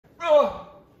Oh.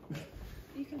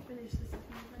 You can finish this.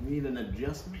 Need an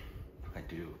adjustment? I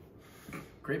do.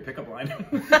 Great pickup line.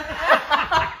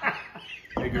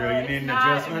 Hey girl, you need an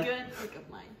adjustment? Good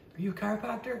pickup line. Are you a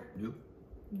chiropractor? Nope.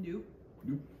 Nope.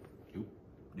 Nope. Nope.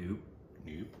 Nope.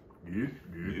 Nope.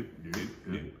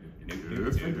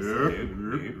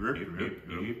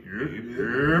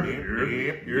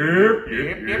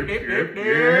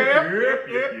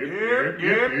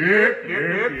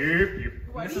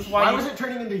 This is why was it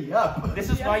turning into yup? This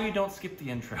is why you don't skip the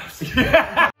intros.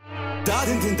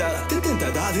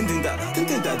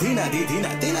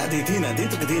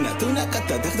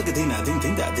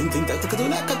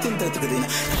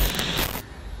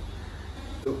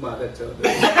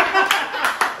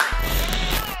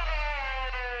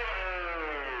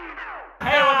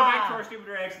 Hey, welcome back to our Stupid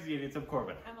Reactions Unit. I'm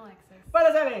Corbin. I'm Alexis. What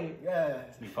does that mean? Yeah.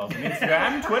 Me follow on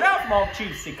Instagram, Twitter, more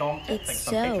juicy content. It's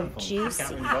so juicy.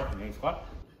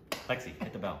 Lexi,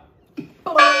 hit the bell.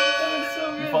 Oh, that was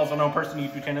so You good. follow us on our personal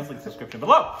YouTube channels, link description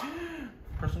below.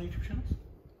 Personal YouTube channels?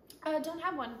 Don't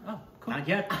have one. Oh, cool. Not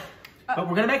yet. But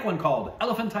we're gonna make one called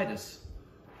Elephantitis.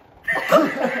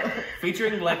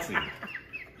 Featuring Lexi.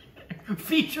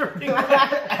 Featuring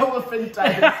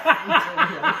Elephantitis.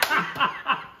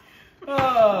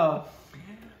 Oh.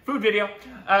 Food video.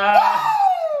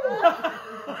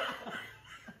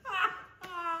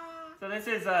 So this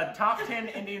is top 10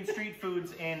 Indian street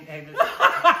foods in. Hey, this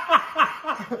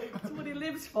That's what he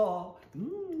lives for.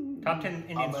 top 10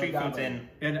 Indian street foods in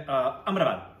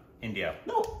Ahmedabad. India.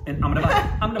 No. In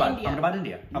Ahmedabad. Ahmedabad. India. Ahmedabad,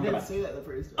 India. You didn't Ahmedabad. say that the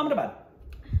first time. Ahmedabad.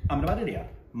 Ahmedabad, India.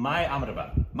 My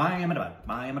Ahmedabad. My Ahmedabad.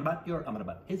 My Ahmedabad. Your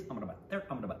Ahmedabad. His Ahmedabad. Their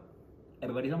Ahmedabad.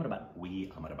 Everybody's Ahmedabad.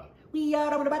 We Ahmedabad. We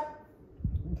are Ahmedabad.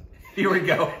 Here we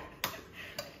go.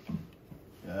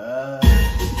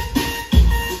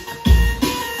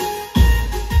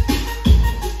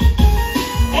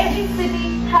 Every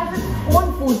city has its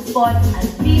own food spot and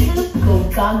people go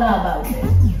gaga about it.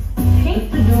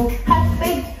 Things to Do has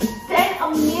picked 10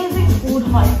 amazing food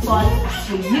hotspots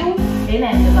for you in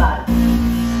Ahmedabad.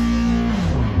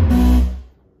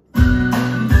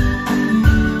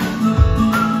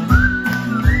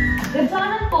 The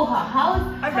Janat Poha House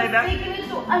I made that. has taken it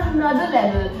to another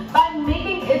level by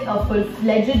making it a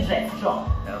full-fledged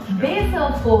restaurant. That's good. They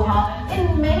serve poha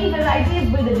in many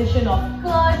varieties with addition of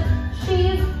curd,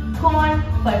 cheese, corn,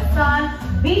 farsan,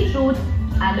 beetroot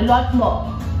and a lot more.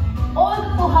 All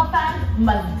the poha fans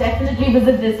must definitely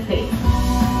visit this place.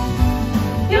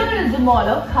 Here is the Mall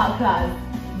of Khakras.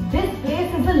 This place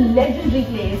is a legendary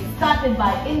place started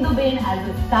by Indobain as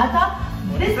a startup.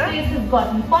 This place has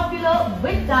gotten popular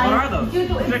with What are time those? due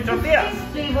to its Like tortillas.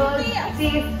 distinct flavors,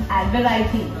 taste and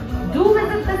variety. Do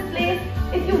visit this place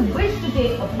if you wish to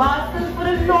take a parcel for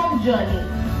a long journey.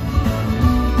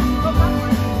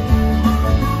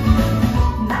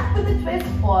 Snack with a twist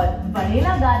or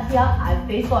Vanilla Gatia as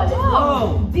they call it.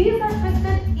 Whoa. These are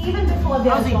twisted even before they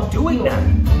How's are he brought to doing you. that?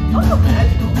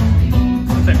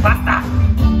 It's a pasta.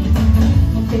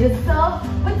 It is served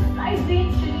with fried green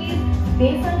chilies,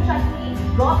 besan chutney,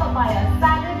 raw papaya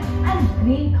salad and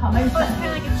green cumin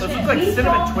chutney. Those look like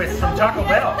cinnamon twists from Taco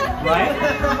Bell, right?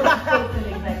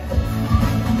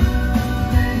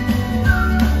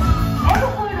 Ever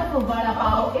heard of a vada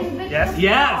pav in which Yes. the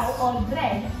Yes. pav or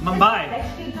bread Mumbai. is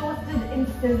freshly toasted in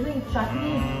sizzling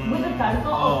chutneys with a tadka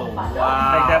Oh, of butter?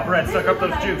 wow. Make that bread This suck is up the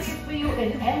those right juice. place for you in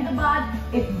Ahmedabad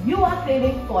if you are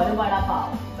craving for a vada pav.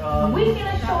 We can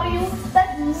assure you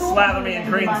that no Slather one me in in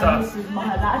green Ahmedabad sauce. misses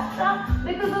Maharashtra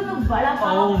because of the vada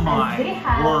pav Oh my as they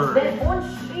have word. their own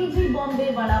Shriji Bombay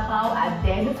vada pav at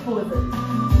their disposal.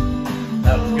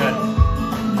 That was good.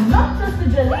 Not just the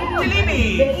jalebi, but a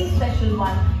Jalebi. very special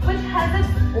one which has its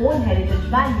own heritage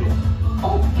value.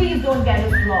 Oh, please don't get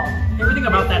us wrong. Everything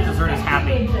about that dessert is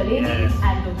happy. Jalebis Yes.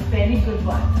 and a very good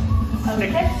one. A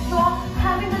Stick. restaurant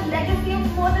having a legacy of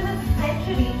more than a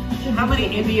century should How be many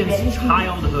taken Indians' very seriously.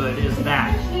 childhood is that?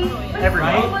 Especially with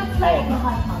Everybody. words like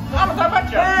Mahatma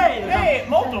Gandhi, Hey,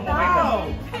 multiple Wow.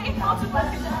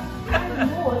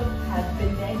 and more have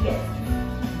been their guests.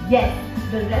 Yes,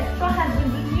 the restaurant has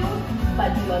been renewed, but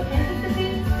the authenticity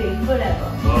stays forever.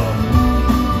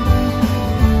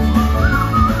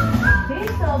 They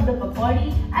serve the pakodi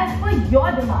as per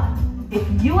your demand. If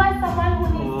you are someone who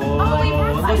needs Oh,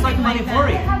 it looks like pani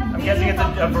puri. I'm guessing it's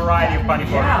a variety of pani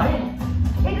puri.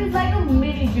 Yeah. It is like a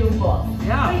mini jukebox.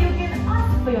 Yeah. Where you can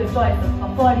ask for your choice of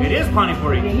pakodi. It is pani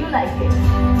puri. The way you like it.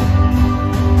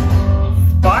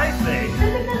 Spicy.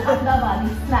 Typical Ahmedabadi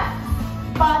snacks.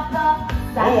 Pasta,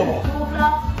 salad, chokla,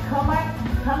 khamar,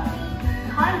 khamni,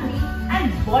 khandvi and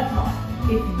whatnot.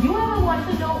 If you ever want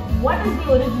to know what is the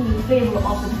original flavor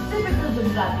of a typical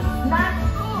Gujarati snack,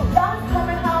 Dance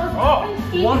Khamar House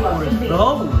treat What you up were to date.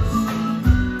 those?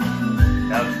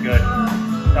 That was good.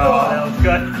 Oh, that was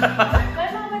good.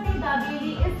 Karnataka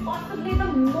Dabeli is possibly the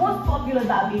most popular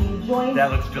Dabeli joint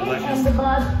That looks delicious. in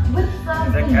Ahmedabad, which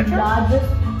serves that the ketchup?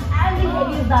 largest and the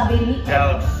heaviest Dabeli That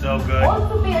ever. looks so good.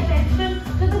 Also pay attention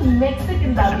to the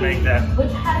Mexican I should make Dabeli, that.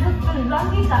 which has a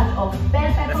Ferrari touch of bell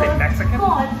That's like peppers, Mexican?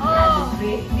 corn, and a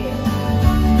great meal.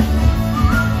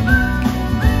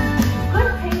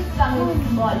 Good things come in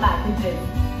small packages.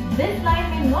 This line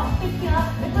may not fit here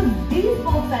because these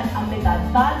folks at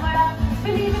Ahmedabad Dal Vada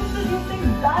believe in producing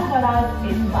dal vadas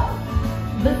in bulk.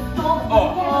 The stove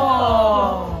never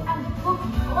stops and the cook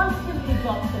constantly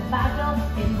drops the batter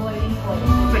in boiling oil.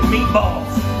 It's like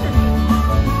meatballs.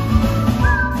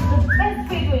 The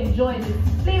best way to enjoy this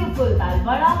flavorful dal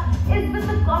vada is with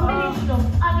a combination of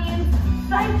onions,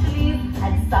 fried chilies,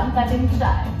 and some cutting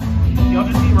chives. Y'all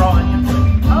just eat raw onions?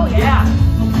 Oh yeah.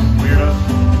 Weirdo.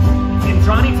 And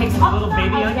Johnny takes the little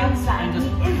baby After onions Afghan and just...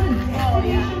 is a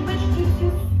destination which keeps you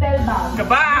spellbound.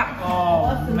 Kebab! Oh,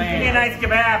 Awesome. Give me a man. nice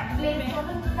kebab. Placed on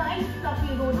a nice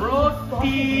fluffy roti.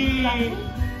 Roti.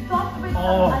 Topped with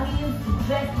Oh. some onions,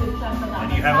 dressed with champana. And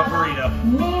you have a burrito.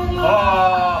 Mayonnaise.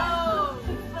 Oh.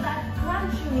 For that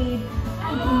crunch you need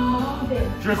and the mountain.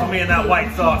 Drizzle me in that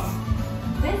white sauce.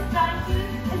 This crunchy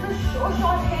is a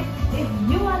short hit if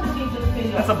you are looking to fill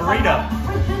your That's a burrito. stomach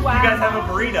with just You guys have a one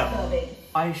burrito. serving.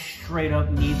 I straight up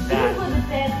need These that. were the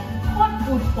 10 hot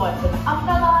food spots in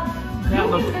Ahmedabad. That You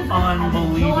looks can visit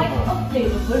unbelievable. and enjoy a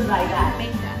flavorful ride at.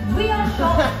 Make that. We are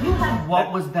sure you have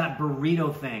What was that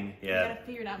burrito thing? You Yeah. gotta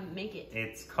figure it out and make it.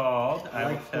 It's called,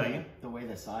 I will tell you. The way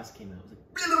the sauce came out. It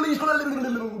It was You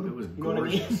know what I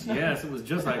mean? gorgeous. Yes, it was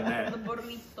just like The that.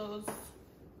 burritos.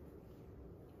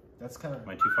 That's kind of. Am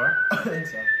I too far? I think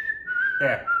so.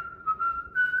 There.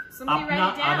 Somebody write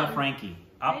Apna it down. ada Frankie.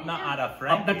 Apna ada Up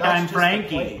the Frankie. time just the Frankie.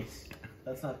 place.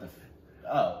 That's not the.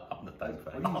 Oh. Apna time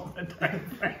Frankie. Up the time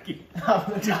Frankie.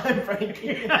 Up the time,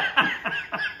 Frankie.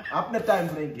 Up the time,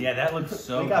 Frankie. Yeah, that looks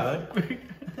so Wake up. good.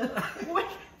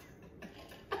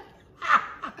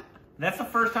 That's the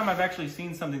first time I've actually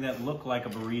seen something that looked like a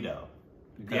burrito.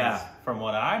 Because Yeah. from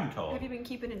what I'm told. Have you been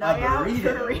keeping an A eye out for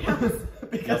burrito. burritos?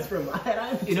 Because from what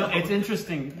I'm You know, told- it's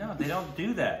interesting. No, they don't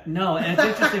do that. No, and it's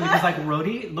interesting because like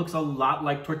roti looks a lot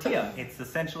like tortilla. It's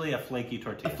essentially a flaky A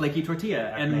tortilla. flaky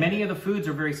tortilla. And Okay. many of the foods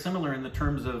are very similar in the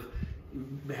terms of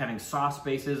having sauce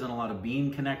bases and a lot of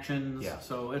bean connections. Yeah.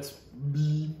 So it's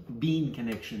bean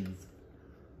connections.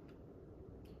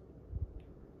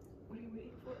 What are you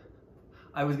waiting for?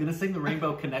 I was gonna sing the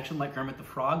Rainbow Connection like Kermit the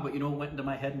Frog, but you know what went into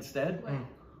my head instead? What?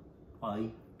 Why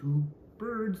do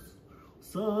birds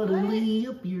suddenly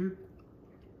appear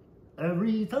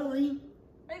every time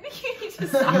I think you need to you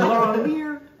stop. are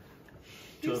near?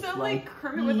 You Just sound like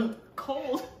Kermit with a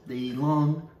cold. they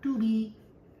long to be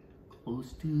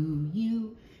close to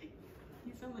you.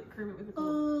 You sound like Kermit with a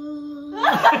cold.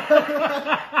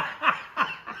 Oh.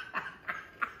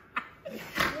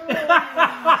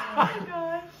 Oh my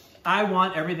gosh. I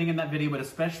want everything in that video, but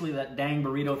especially that dang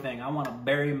burrito thing. I want to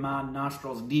bury my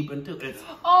nostrils deep into it.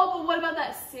 Oh, but what about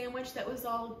that sandwich that was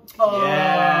all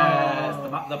Yes,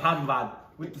 the pan bad.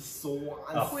 with the sauce.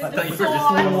 Oh, with I the thought you were just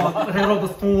saying sauce? The head of the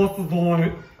sauce is on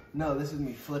it. No, this is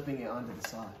me flipping it onto the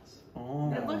sauce.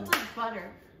 Oh, It looked like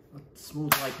butter.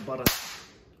 smooth like butter.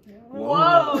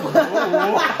 Whoa.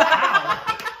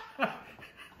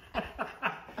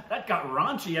 That got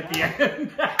raunchy at the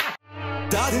end.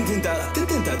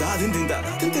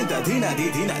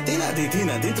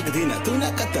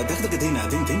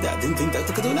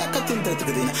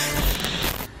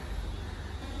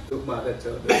 Look,